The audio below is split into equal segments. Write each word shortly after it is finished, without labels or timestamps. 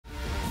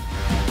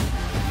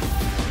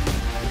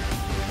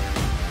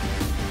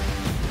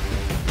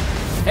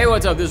Hey,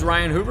 what's up? This is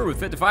Ryan Hoover with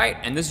Fit to Fight,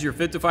 and this is your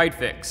Fit to Fight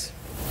fix.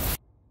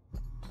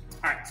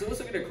 All right, so let's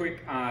look at a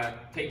quick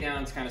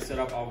takedowns kind of set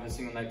up of a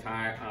single neck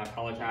tie,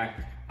 collar tie.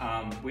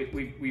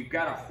 We've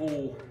got a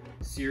whole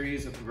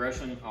series of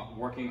progression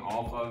working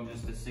off of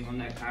just the single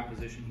neck tie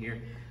position here.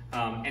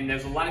 And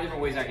there's a lot of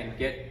different ways I can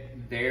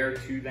get there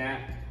to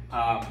that.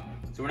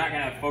 So we're not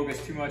gonna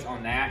focus too much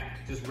on that.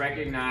 Just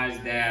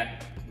recognize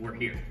that we're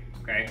here,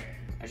 okay?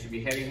 I should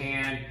be heavy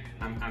hand.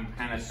 I'm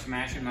kind of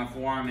smashing my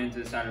forearm into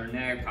the side of her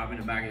neck, popping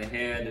the back of the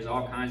head. There's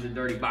all kinds of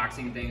dirty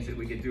boxing things that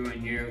we could do in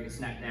here. We can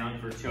snap down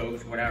for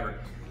chokes, whatever.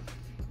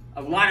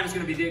 A lot of it's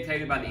gonna be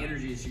dictated by the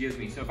energy that she gives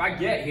me. So if I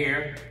get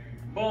here,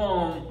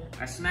 boom,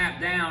 I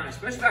snap down,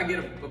 especially if I get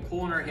a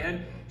pull in her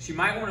head, she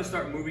might wanna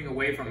start moving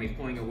away from me,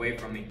 pulling away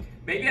from me.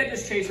 Maybe I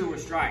just chase her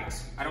with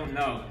strikes, I don't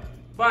know.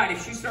 But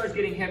if she starts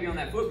getting heavy on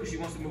that foot because she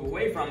wants to move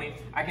away from me,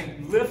 I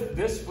can lift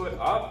this foot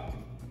up,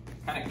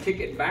 kind of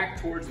kick it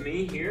back towards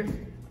me here,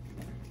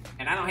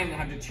 and I don't even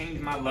have to change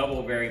my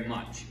level very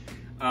much.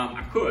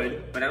 I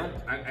could, but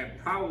I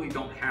probably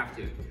don't have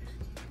to.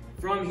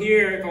 From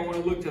here, if I want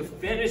to look to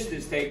finish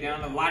this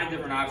takedown, a lot of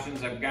different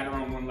options. I've got her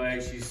on one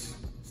leg,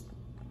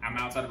 I'm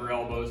outside of her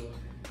elbows.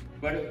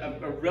 But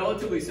a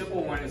relatively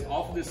simple one is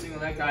off of this single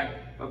neck tie.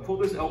 If I pull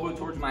this elbow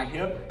towards my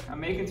hip, I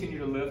may continue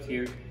to lift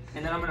here,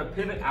 and then I'm gonna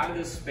pivot out of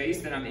this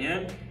space that I'm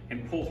in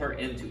and pull her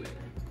into it.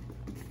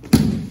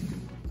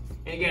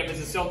 And again, if it's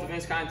a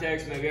self-defense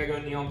context, maybe I go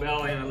knee on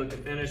belly and I look to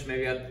finish,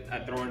 maybe I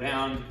throw her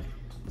down,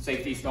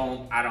 safety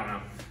stone, I don't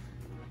know.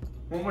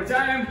 One more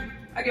time,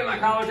 I get my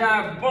collar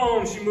tie,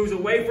 boom, she moves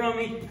away from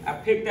me, I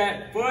pick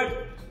that foot,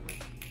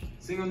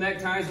 single neck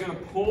tie is gonna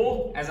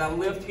pull as I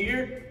lift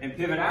here and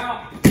pivot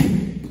out.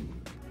 And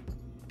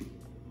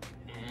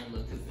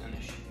look to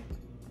finish.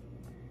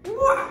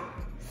 Wah!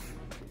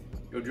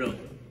 Go drill it.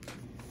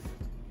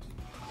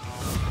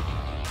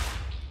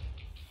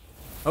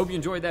 Hope you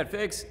enjoyed that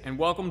fix, and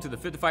welcome to the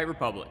Fit to Fight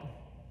Republic.